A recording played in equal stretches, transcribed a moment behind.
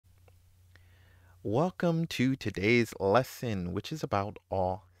Welcome to today's lesson, which is about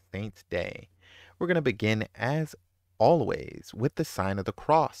All Saints' Day. We're going to begin, as always, with the sign of the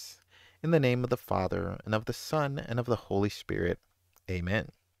cross. In the name of the Father, and of the Son, and of the Holy Spirit. Amen.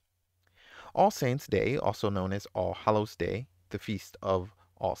 All Saints' Day, also known as All Hallows' Day, the Feast of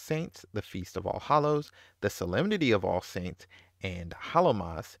All Saints, the Feast of All Hallows, the Solemnity of All Saints, and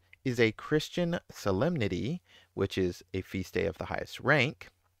Hallowmas, is a Christian solemnity, which is a feast day of the highest rank,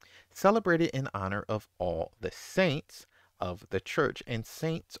 celebrated in honor of all the saints of the church. And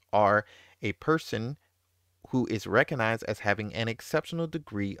saints are a person who is recognized as having an exceptional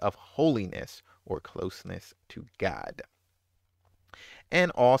degree of holiness or closeness to God.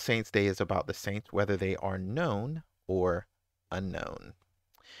 And All Saints' Day is about the saints, whether they are known or unknown.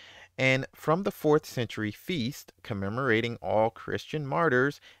 And from the 4th century feast commemorating all Christian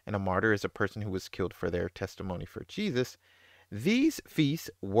martyrs, and a martyr is a person who was killed for their testimony for Jesus, these feasts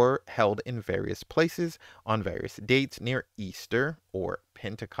were held in various places on various dates near Easter or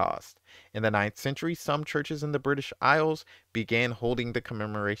Pentecost. In the 9th century, some churches in the British Isles began holding the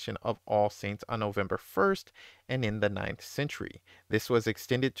commemoration of All Saints on November 1st, and in the 9th century, this was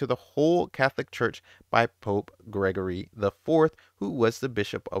extended to the whole Catholic Church by Pope Gregory IV, who was the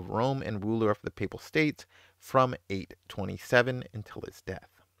Bishop of Rome and ruler of the Papal States from 827 until his death.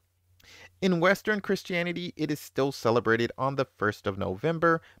 In Western Christianity, it is still celebrated on the 1st of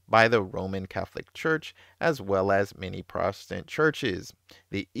November by the Roman Catholic Church, as well as many Protestant churches.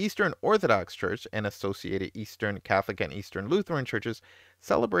 The Eastern Orthodox Church and associated Eastern Catholic and Eastern Lutheran churches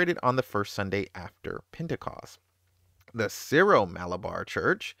celebrate it on the first Sunday after Pentecost. The Syro-Malabar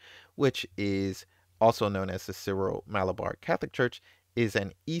Church, which is also known as the Syro-Malabar Catholic Church, is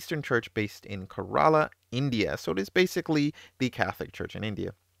an Eastern church based in Kerala, India. So it is basically the Catholic Church in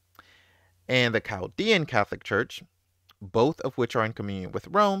India. And the Chaldean Catholic Church, both of which are in communion with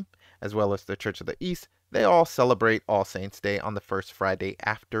Rome, as well as the Church of the East, they all celebrate All Saints' Day on the first Friday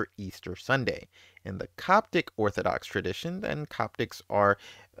after Easter Sunday. In the Coptic Orthodox tradition, and Coptics are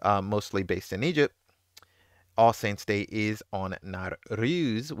mostly based in Egypt, All Saints' Day is on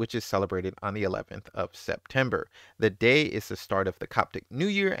Nowruz, which is celebrated on the 11th of September. The day is the start of the Coptic New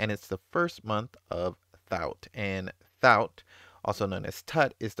Year, and it's the first month of Thout. And Thout, also known as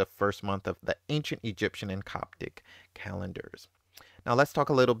Tut, is the first month of the ancient Egyptian and Coptic calendars. Now let's talk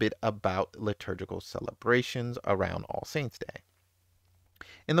a little bit about liturgical celebrations around All Saints' Day.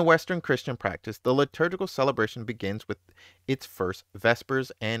 In the Western Christian practice, the liturgical celebration begins with its first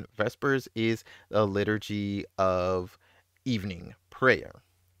Vespers, and Vespers is a liturgy of evening prayer.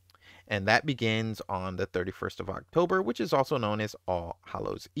 And that begins on the 31st of October, which is also known as All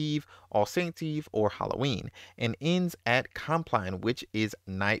Hallows Eve, All Saints Eve, or Halloween, and ends at Compline, which is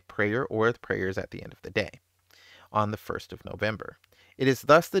night prayer or the prayers at the end of the day, on the 1st of November. It is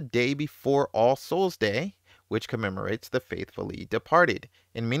thus the day before All Souls' Day, which commemorates the faithfully departed.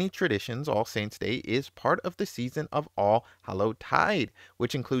 In many traditions, All Saints' Day is part of the season of All Hallowtide,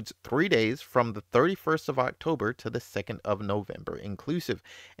 which includes 3 days from the 31st of October to the 2nd of November inclusive.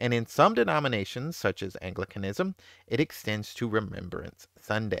 And in some denominations, such as Anglicanism, it extends to Remembrance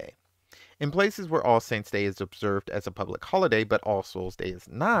Sunday. In places where All Saints' Day is observed as a public holiday, but All Souls' Day is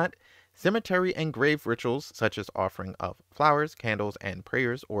not, cemetery and grave rituals such as offering of flowers, candles, and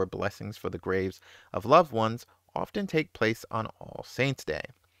prayers or blessings for the graves of loved ones often take place on All Saints' Day.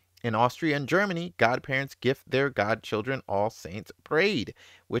 In Austria and Germany, godparents gift their godchildren All Saints Braid,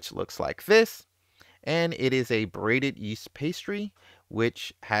 which looks like this. And it is a braided yeast pastry,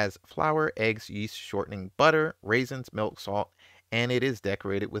 which has flour, eggs, yeast shortening, butter, raisins, milk, salt, and it is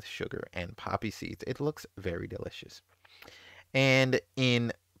decorated with sugar and poppy seeds. It looks very delicious. And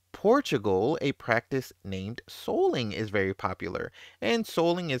in Portugal, a practice named souling is very popular. And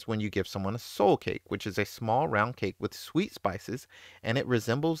souling is when you give someone a soul cake, which is a small round cake with sweet spices, and it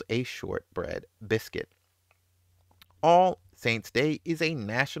resembles a shortbread biscuit. All Saints' Day is a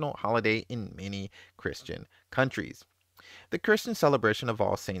national holiday in many Christian countries. The Christian celebration of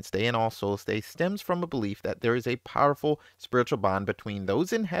All Saints' Day and All Souls' Day stems from a belief that there is a powerful spiritual bond between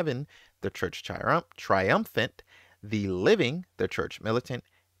those in heaven, the church triumphant, the living, the church militant,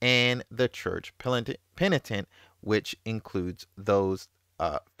 and the church penitent, which includes those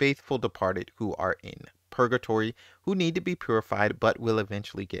faithful departed who are in purgatory, who need to be purified but will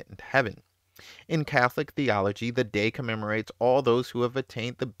eventually get into heaven. In Catholic theology, the day commemorates all those who have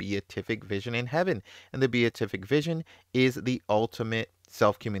attained the beatific vision in heaven, and the beatific vision is the ultimate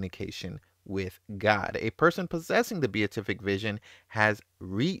self-communication with God. A person possessing the beatific vision has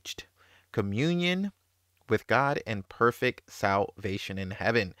reached communion with God and perfect salvation in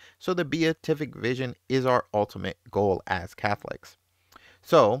heaven. So the beatific vision is our ultimate goal as Catholics.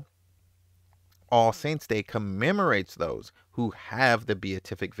 So All Saints Day commemorates those who have the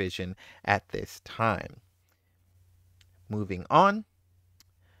beatific vision at this time. Moving on.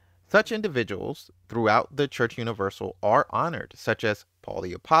 Such individuals throughout the Church Universal are honored, such as Paul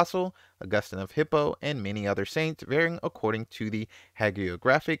the Apostle, Augustine of Hippo, and many other saints, varying according to the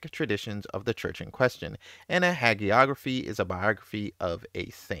hagiographic traditions of the church in question. And a hagiography is a biography of a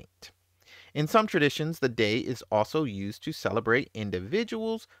saint. In some traditions, the day is also used to celebrate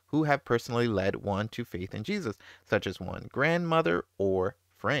individuals who have personally led one to faith in Jesus, such as one grandmother or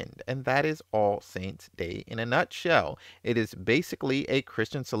friend. And that is All Saints' Day in a nutshell. It is basically a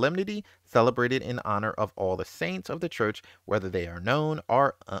Christian solemnity celebrated in honor of all the saints of the church, whether they are known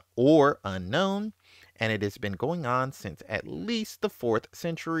or unknown. And it has been going on since at least the 4th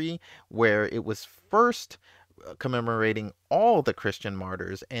century, where it was first commemorating all the Christian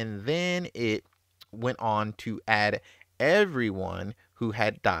martyrs, and then it went on to add everyone who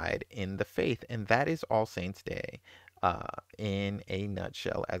had died in the faith, and that is All Saints' Day. In a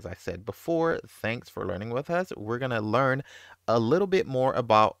nutshell, as I said before, thanks for learning with us. We're going to learn a little bit more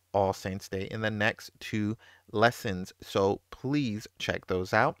about All Saints' Day in the next 2 lessons, so please check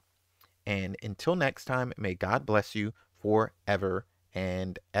those out. And until next time, may God bless you forever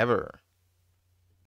and ever.